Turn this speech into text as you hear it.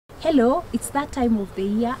Hello, it's that time of the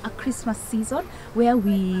year, a Christmas season, where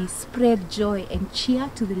we spread joy and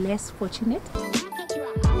cheer to the less fortunate.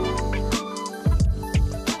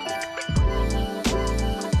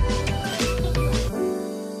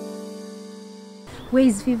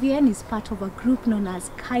 Ways Vivian is part of a group known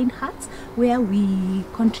as Kind Hearts, where we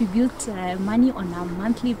contribute money on a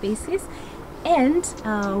monthly basis, and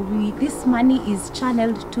this money is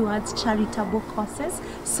channeled towards charitable causes.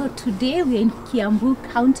 So today we're in Kiambu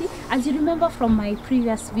County. As you remember from my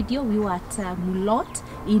previous video, we were at Mulot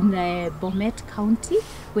in Bomet County,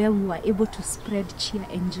 where we were able to spread cheer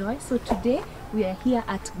and joy. So today we are here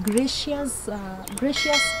at Gracious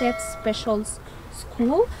Steps Special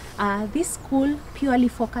School. This school purely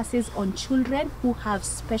focuses on children who have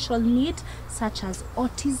special needs such as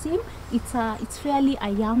autism. It's fairly a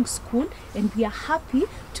young school, and we are happy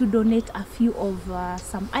to donate a few of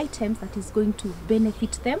some items that is going to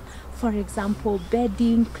benefit them. For example,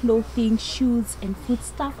 bedding, clothing, shoes, and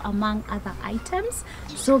foodstuff, among other items.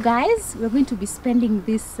 So guys, we're going to be spending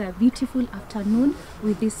this beautiful afternoon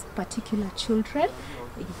with these particular children.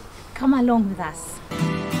 Come along with us.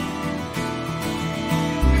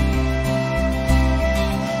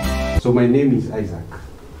 So my name is Isaac.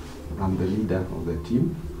 I'm the leader of the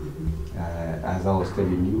team. As I was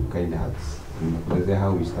telling you, Kind Hearts. That's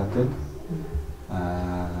how we started.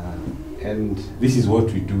 And this is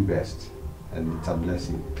what we do best. And it's a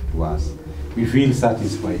blessing to us. We feel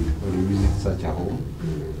satisfied when we visit such a home.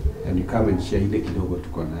 And you come and share ile kidogo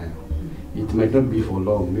tuko nayo. It might not be for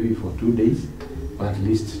long, maybe for 2 days, but at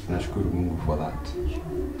least tunashukuru Mungu for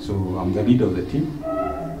that. So I'm the leader of the team.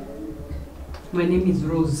 My name is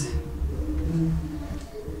Rose.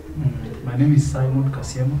 My name is Simon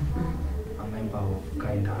Kasiemo, a member of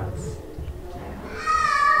Kind Hearts.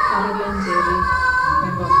 Caroline Jerry,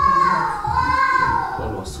 member of Kind Hearts.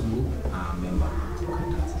 Paul Wasugu, a member of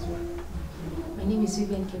Kind Hearts as well. My name is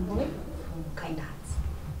Vivian Kimboy from Kind Hearts.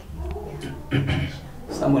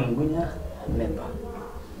 Samuel Ngunya, member.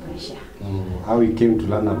 How we came to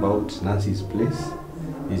learn about Nancy's place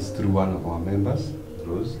is through one of our members,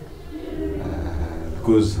 Rose.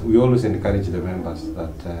 Because we always encourage the members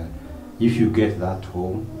that if you get that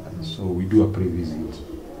home, so we do a pre-visit.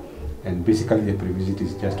 And basically the pre-visit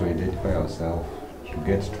is just to identify ourselves, to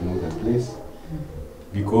get to know the place,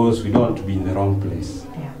 because we don't want to be in the wrong place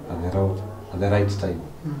at the right time.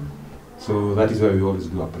 So that is why we always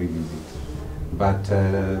do a pre-visit. But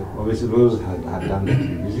obviously Rose had done the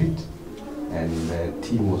pre-visit, and the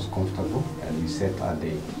team was comfortable, and we set a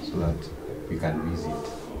day so that we can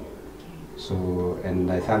visit. So, and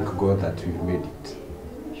I thank God that we've made it.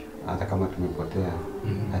 Hata kama tumepotea,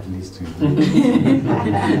 at least we made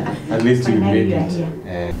it. At least we made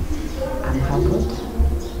it. I'm humbled.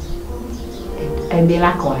 I may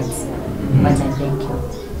lack words, but I thank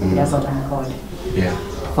you. That's what I'm called. Yeah.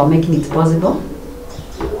 For making it possible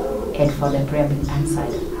and for the prayer being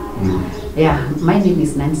answered. Yeah, my name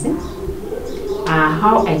is Nancy.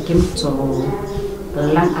 How I came to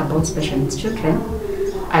learn about special needs children,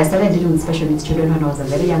 I started dealing with special needs children when I was a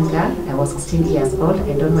very young girl. I was 16 years old.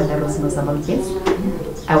 I don't know whether Rose knows about this.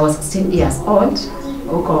 I was 16 years old.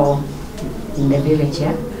 In the village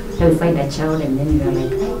here, then we find a child, and then we are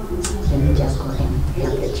like, let me just go and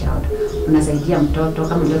help the child. Unasaidia mtoto,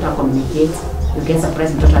 kama mtoto communicate, you get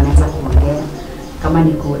surprised mtoto anaanza kuongea. Kama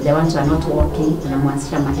ni the ones who are not walking,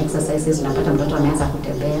 unamwanzisha ma exercises, unapata mtoto anaanza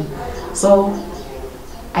kutembea. So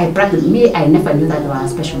I never knew that there were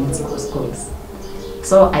special needs schools.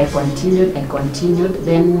 So I continued.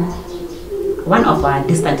 Then one of our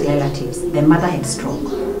distant relatives, the mother had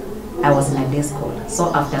stroke. I was in a day school.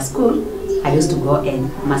 So after school, I used to go and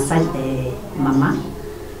massage the mama,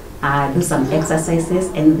 do some exercises,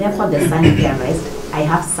 and therefore the son realized I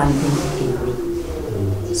have something in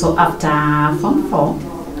me. So after Form 4,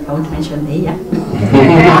 I won't mention the year.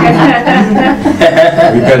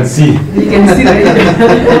 We can see. You can see.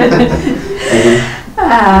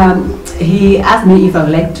 He asked me if I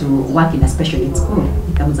would like to work in a special needs school.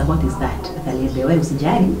 He comes, what is that?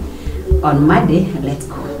 On Monday, let's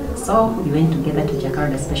go. So we went together to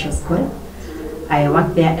Jakarta Special School. I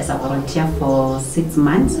worked there as a volunteer for 6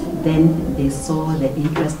 months. Then they saw the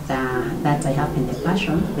interest that I have in the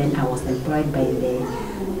passion. Then I was employed by the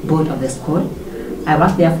board of the school. I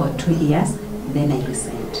worked there for 2 years. Then I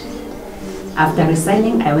resigned. After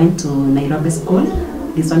resigning, I went to Nairobi School.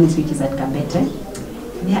 This one which is at Kabete.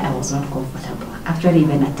 There I was not comfortable. Actually,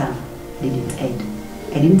 even a term didn't end.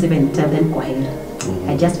 I didn't even tell them kwaheri.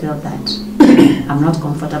 I just felt that I'm not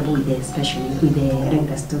comfortable with the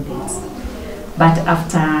regular students. But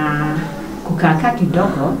after kukaka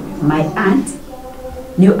kidogo, my aunt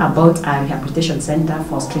knew about a rehabilitation center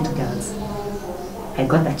for street girls. I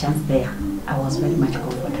got a chance there. I was very much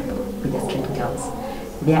comfortable with the street girls.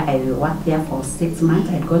 There I worked there for 6 months.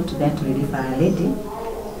 I had gone to there to relieve a lady,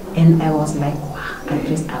 and I was like, wow, at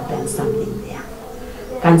least I've done something there.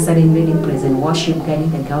 Counseling, leading praise and worship,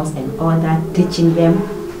 guiding the girls and all that, teaching them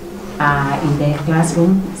in the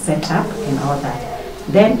classroom setup and all that.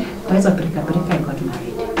 Then, I got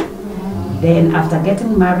married. Then after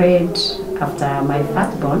getting married, after my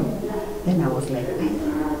firstborn, then I was like,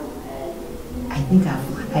 I think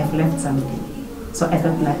I've left something. So I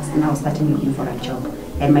thought like now starting looking for a job.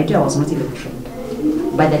 And my dear was not even trained,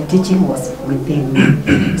 but the teaching was within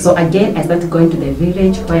me. So again, I started going to the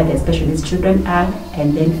village where the special needs children are,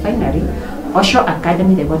 and then finally, Osho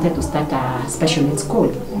Academy, they wanted to start a special needs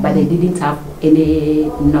school, but they didn't have any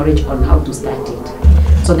knowledge on how to start it.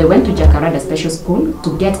 So they went to Jacaranda Special School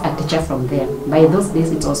to get a teacher from there. By those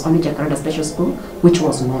days, it was only Jacaranda Special School, which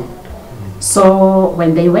was known. So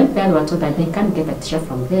when they went there, they were told that they can't get a teacher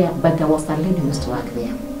from there, but there was a lady who used to work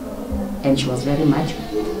there. And she was very much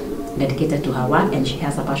dedicated to her work, and she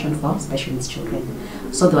has a passion for special needs children.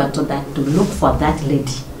 So they were told that to look for that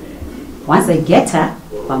lady. Once they get her,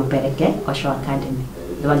 Wampeleke Osho Academy.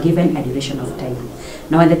 They were given a duration of time.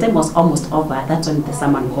 Now when the time was almost over, that's when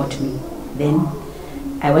someone got me. Then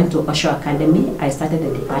I went to Osho Academy. I started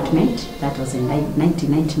the department. That was in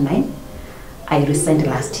 1999. I resigned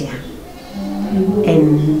last year.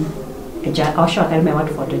 And Osho Academy I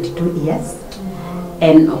worked for 22 years.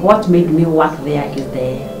 And what made me work there is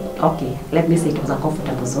let me say it was a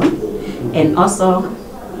comfortable zone. And also,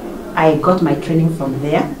 I got my training from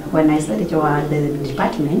there. When I started the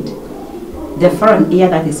department, the foreign year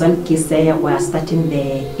that is when KISE were starting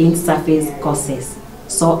the in-surface courses.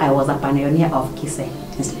 So I was a pioneer of KISE,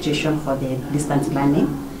 Institution for the Distance Learning.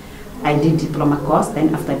 I did diploma course,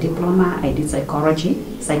 then after diploma, I did psychology.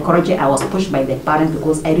 Psychology, I was pushed by the parents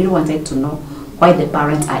because I really wanted to know why the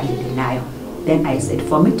parents are in denial. Then I said,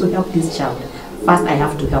 for me to help this child, first I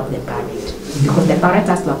have to help the parent. Because the parent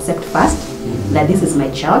has to accept first that this is my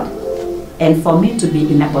child. And for me to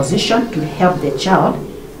be in a position to help the child,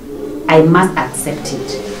 I must accept it.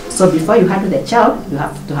 So before you handle the child, you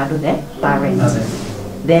have to handle the parent.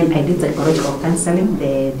 Then I did psychological counseling,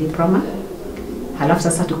 the diploma. Halafu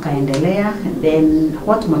sasa tukaendelea. Then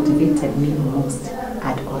what motivated me most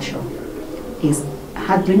at Osho is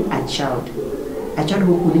handling a child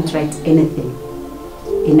who couldn't write anything.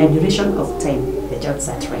 In a duration of time, the child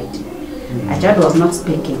started writing. A child was not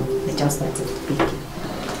speaking, the child started speaking.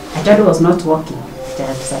 A child was not walking, the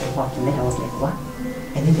child started walking. Then I was like, what?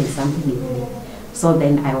 I think there's something in me. So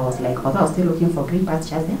then I was like, although I was still looking for green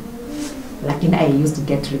pastures there, like I used to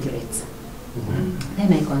get regrets.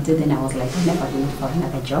 Then I continued, and I was like, I'm never going for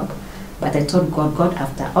another job. But I told God,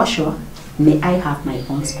 after Osho, may I have my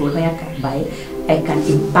own school whereby I can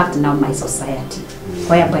impact now my society.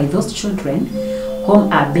 Whereby those children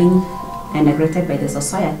whom are being neglected by the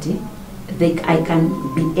society, I can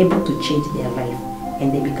be able to change their life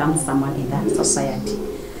and they become someone in that society.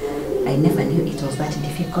 I never knew it was that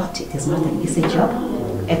difficult. It is not an easy job,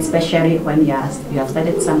 especially when you have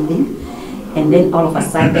started something and then all of a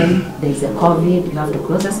sudden there is a COVID, you have to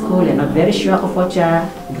close the school, you're not very sure of what you're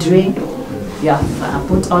doing, you have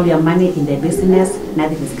put all your money in the business,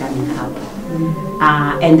 nothing is coming up.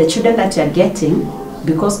 And the children that you're getting,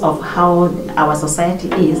 because of how our society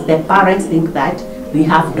is, the parents think that we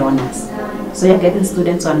have donors. So you're getting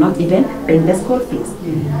students who are not even paying the school fees.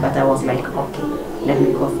 But I was like, okay, let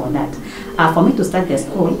me go for that. For me to start the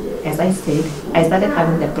school, as I said, I started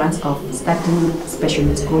having the plans of starting special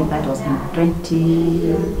needs school. That was in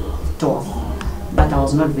 2012. But I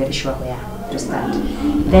was not very sure where to start.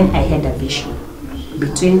 Then I had a vision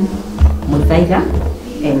between Muthaiga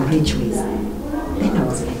and Ridgeways. Then I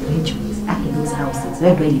was like, Ridgeways? Those houses,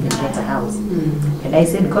 where do I even get a house? And I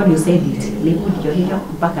said, God, you said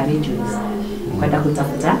it. Back a Ridgeways.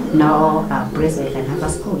 Now a place where I can have a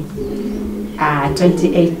school.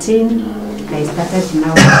 2018, I started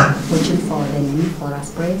now watching for the need for a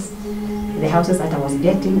place. The houses that I was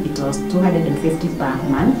getting, it was 250 per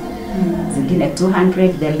month. Zingine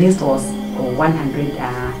 200, the list was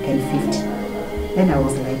 150. Then I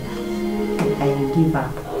was like, I give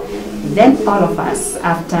up. Then all of us,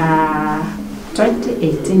 after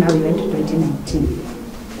 2018, now we went to 2019.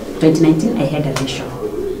 2019, I had a vision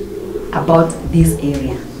about this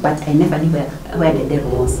area, but I never knew where the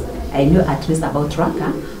devil was. I knew at least about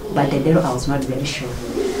Raka, but the devil I was not very sure.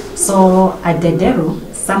 So at the devil,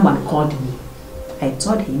 someone called me. I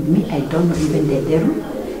told him, I don't know even the devil,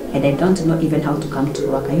 and I don't know even how to come to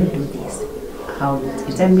Raka. You do this. How?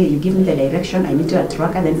 You tell me, you give me the direction, I meet you at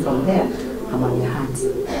Raka, then from there, I'm on your hands.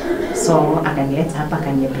 So akanileta hapa,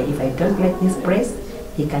 akaniambia if I don't like this place,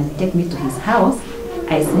 he can take me to his house.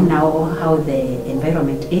 I see now how the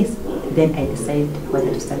environment is, then I decide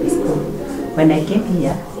whether to start the school. When I came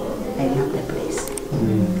here, I loved the place.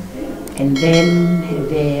 And then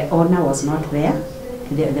the owner was not there,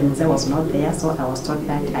 the mzee was not there, so I was told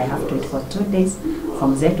that I have to wait for 2 days for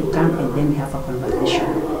mzee to come and then we have a conversation.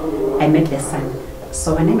 I met the son.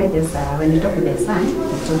 So when I met this, when we talked with the son,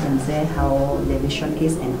 I told them there how the vision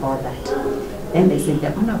is and all that. Then they said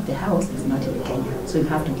the owner of the house is not in Kenya, so you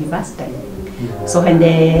have to give us time. So when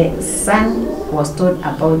the son was told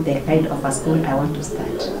about the kind of a school I want to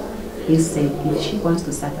start, he said if she wants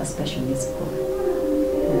to start a special needs school,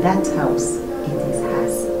 that house, it is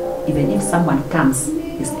hers. Even if someone comes,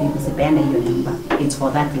 it's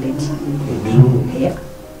for that lady. Yeah.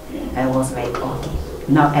 I was like, okay.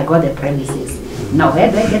 Now I got the premises. Now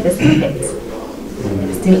where do I get the students?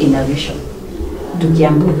 Still in a vision. To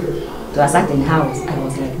Kiambu, to a certain house. I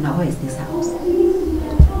was like, now where is this house?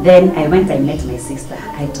 Then I went and met my sister.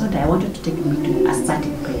 I told her I wanted to take me to a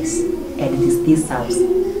certain place. And it is this house.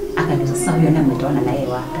 Akaniuliza sasa huyo na mtaona naye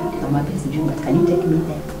wapi? Nikamwambia sijui, but can you take me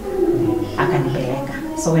there? Akanipeleka.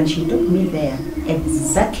 So when she took me there,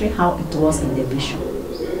 exactly how it was in the vision.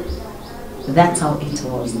 That's how it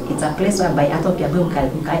was. It's a place whereby hata ukiambiwa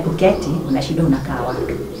uketi unashida unakaa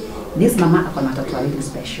wapi. This mama akona watoto wawili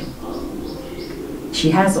special.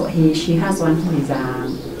 She has one who is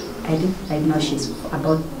I know she's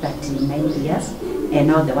about 39 years, and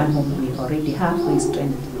now the one whom we already have who is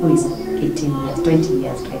 18 years, 20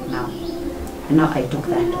 years right now. And now I took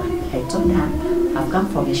that one. I told her I've come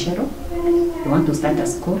from Gishero. We want to start a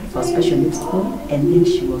school for special needs school, and then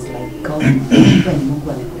she was like, God,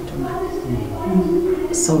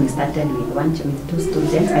 so we started with 2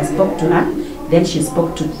 students. I spoke to her, then she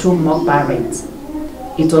spoke to 2 more parents.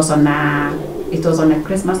 It was on a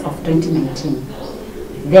Christmas of 2019.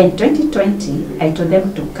 Then 2020, I told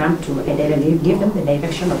them to come to, and I gave them the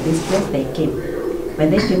direction of this place. They came. When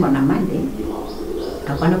they came on a Monday,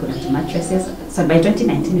 I wanted to go to mattresses. So by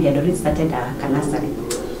 2019, we had already started a nursery.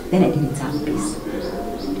 Then I didn't have peace.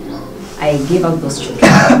 I gave out those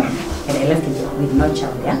children, and I left with no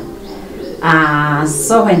child there. Yeah?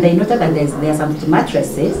 So when they noted that there are some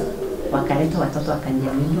mattresses, wakaleta watoto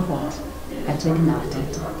wakaniambia, you know what? Katweni na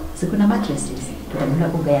watoto. Sikuna mattresses. Tutamuna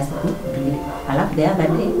kugaya siku mbili. Alafu the other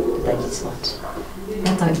day tutajisort.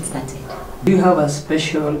 That's how it started. Do you have a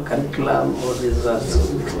special curriculum, or is a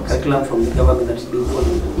curriculum from the government that is being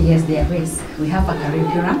followed? Yes, there is. We have a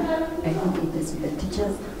curriculum. I think it is with the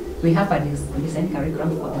teachers. We have a design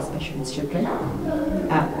curriculum for the special needs children.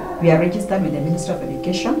 We are registered with the Ministry of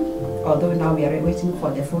Education, although now we are waiting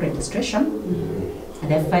for the full registration.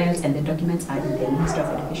 The files and the documents are in the Ministry of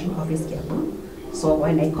Education office, Kiambu. So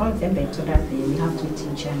when I called them, they told us they will have to wait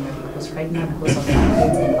in January, because right now, because of the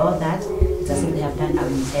kids and all that, it's as if they have done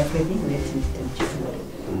everything, we have to wait in January.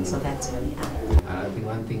 So that's where we are. I think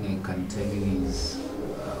one thing I can tell you is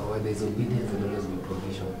where there's obedience, there will always be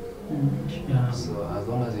provision. Yeah. So as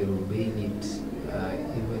long as you're obeying it,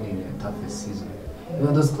 even in the toughest season,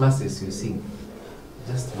 even those classes you sing,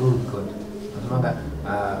 just go with God. Remember,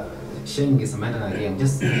 sharing is a matter again.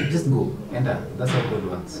 Just go, enter. That's what God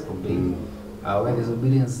wants. Obeying. Where there's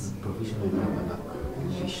obedience, provision will never lack.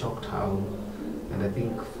 You'll be shocked how, and I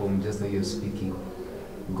think from just like you're speaking,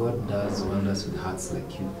 God does wonders with hearts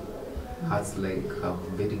like you. Hearts like have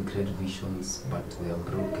very great visions, but they are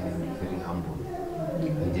broken and very humble.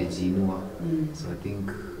 So I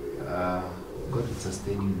think God will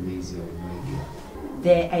sustain you in ways you have no idea.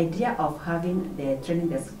 The idea of having training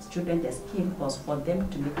the children the skill was for them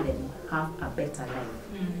to make them have a better life.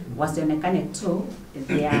 Wasionekane too,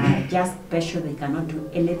 they are just special, they cannot do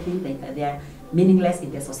anything, they are meaningless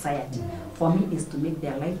in the society. For me, is to make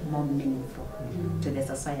their life more meaningful to the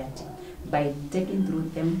society. By taking through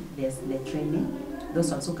them the training,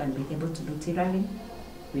 those also can be able to do tailoring.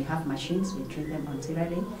 We have machines, we train them on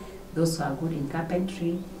tailoring. Those who are good in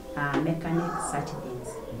carpentry, mechanics, such things.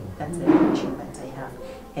 That's the machine that I have.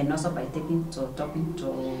 And also by talking to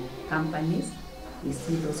companies, we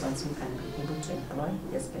see those ones who can be able to employ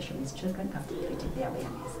the special needs children after creating their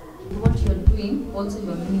awareness. What you're doing, also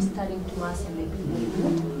you're ministering to us and the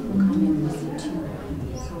people who come and visit you.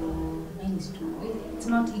 So mine is it's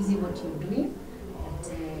not easy what you're doing, but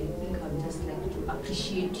I think I would just like to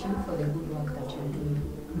appreciate you for the good work that you're doing.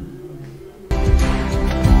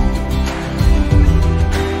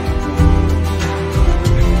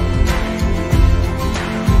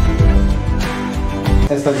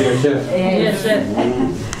 Esta ndio chef. Yes, chef.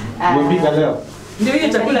 Umepika leo? Ndio hiyo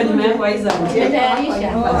chakula nimewekwa hizo.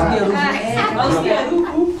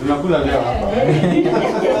 Tunakula leo hapa.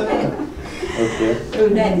 Okay.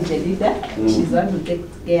 Udani Jedida, she's one who takes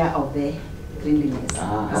care of the cleanliness.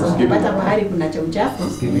 So ukipata mahali kuna cha uchafu,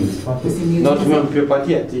 usiniulize. Na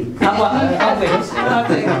tumemprepatia tea. Hapa.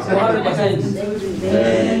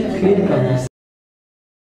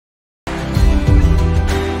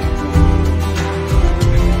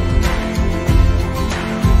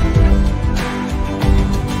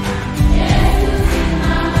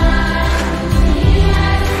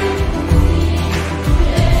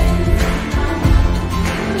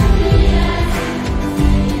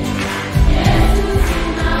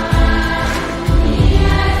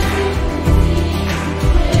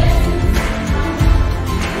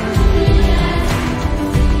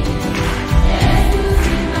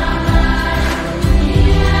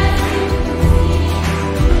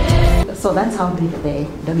 So that's how big the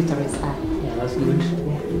dormitories are. Yeah, that's good.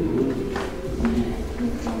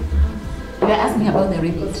 You were asking about the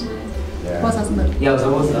limit. What's asking? Yeah,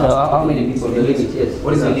 so how many people? The limit, yes.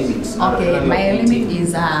 What is the limit? Okay, my limit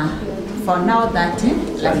is for now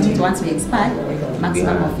 30, like once we expand,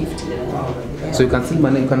 maximum of 50. So you can still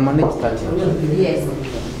manage, 30. Yes.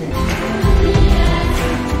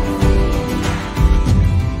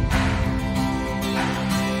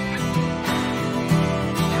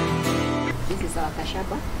 This is our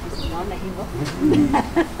kashaba. Unaona hivyo?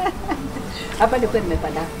 Hapa ndipo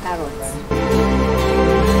nimepanda carrots.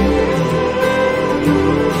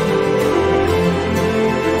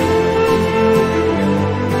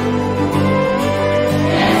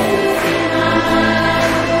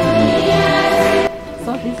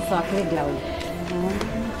 So this is our playground.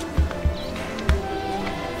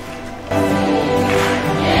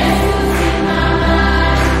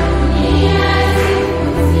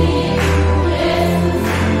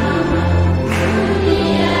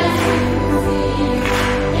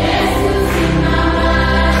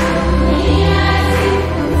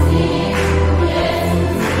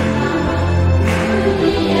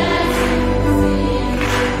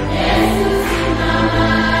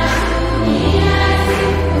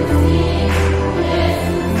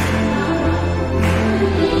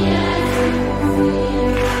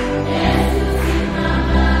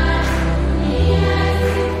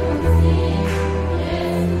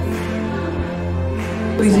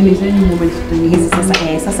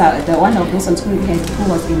 Sasa the one of those on school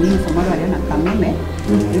who was in uniform waliona Kameme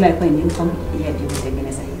yule alikuwa in uniform yeye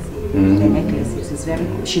alitengeneza hizi the necklaces.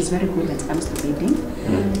 She's very good when it comes to beading.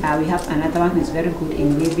 We have another one who is very good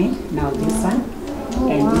in weaving. Now this one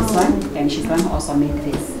and this one, and she's going to also make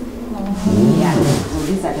this. Yeah, so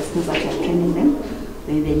these are the skills that we're training them.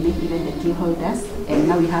 Then they make even the key holders. And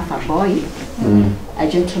now we have a boy, a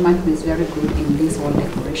gentleman who is very good in these wall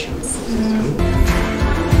decorations.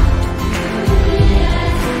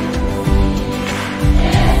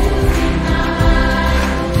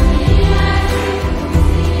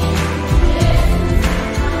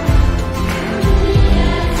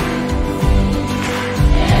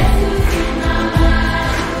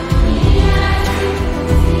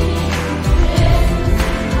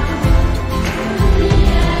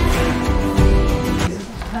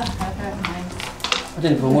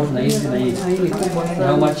 Promote na hizi na hizi.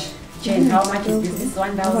 How much? Jane, how much is this? This is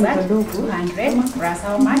 1,200 plus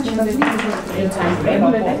how much?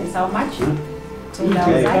 800. That is how much?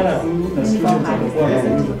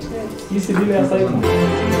 2,400. Hizi vile ya sasa.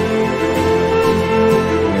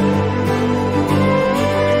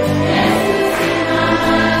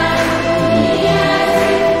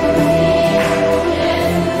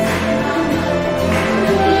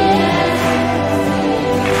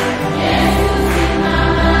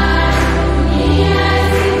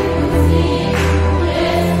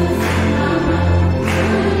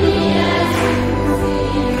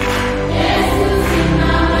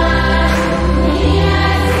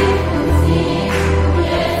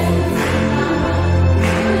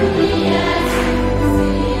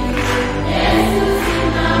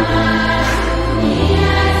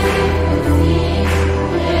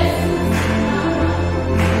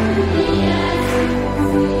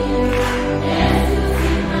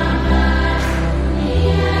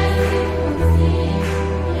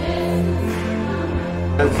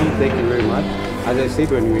 Thank you very much. As I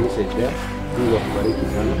said when we said there, Mungu akubariki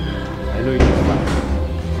sana. I know it is bad.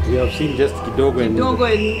 We have seen just kidogo and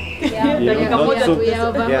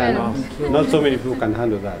not so many people can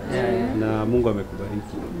handle that. Na Mungu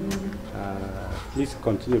amekubariki. Please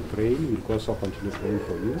continue praying. We'll also continue praying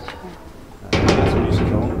for you. Just be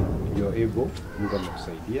strong. You're able. Mungu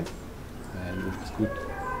amekusaidia. And it's good.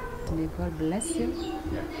 May God bless you.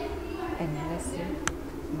 and blessing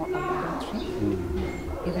more abundantly,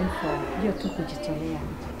 even for you to kujitolea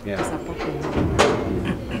to support you.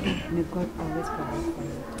 May God always provide for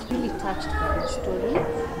you. Really touched by your story.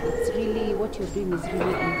 It's really, what you're doing is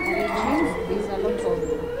really encouraging. There's a lot of,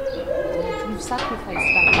 you've sacrificed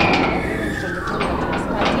that even from the time that you're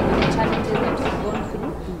starting, and the challenges that you've gone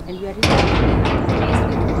through, and we are really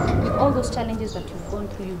pleased with all those challenges that you've gone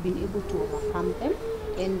through, you've been able to overcome them.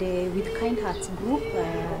 And with Kind Hearts Group,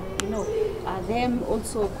 them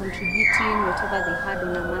also contributing whatever they had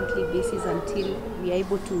on a monthly basis until we are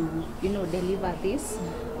able to, deliver this.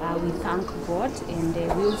 We thank God, and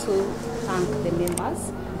we also thank the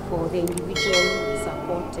members for the individual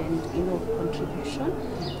support and contribution.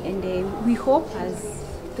 And we hope,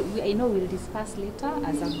 I know we'll discuss later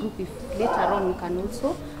as a group, if later on we can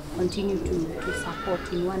also continue to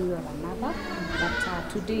support in one way or another. But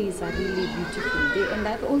today is a really beautiful day, and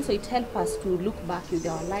that also it helps us to look back with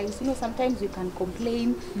our lives. Sometimes we can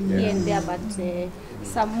complain here and there, but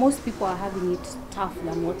most people are having it tough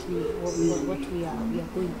than what we are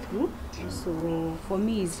going through. So for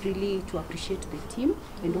me, it's really to appreciate the team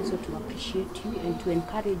and also to appreciate you and to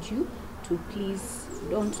encourage you to please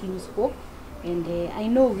don't lose hope. And I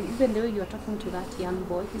know even the way you're talking to that young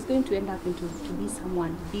boy, he's going to end up to be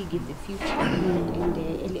someone big in the future. And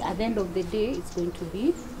at the end of the day, it's going to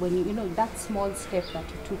be when you that small step that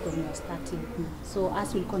you took when you were starting. So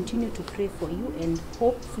us will continue to pray for you, and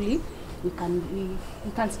hopefully we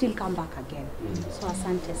can still come back again. So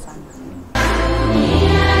asante sana.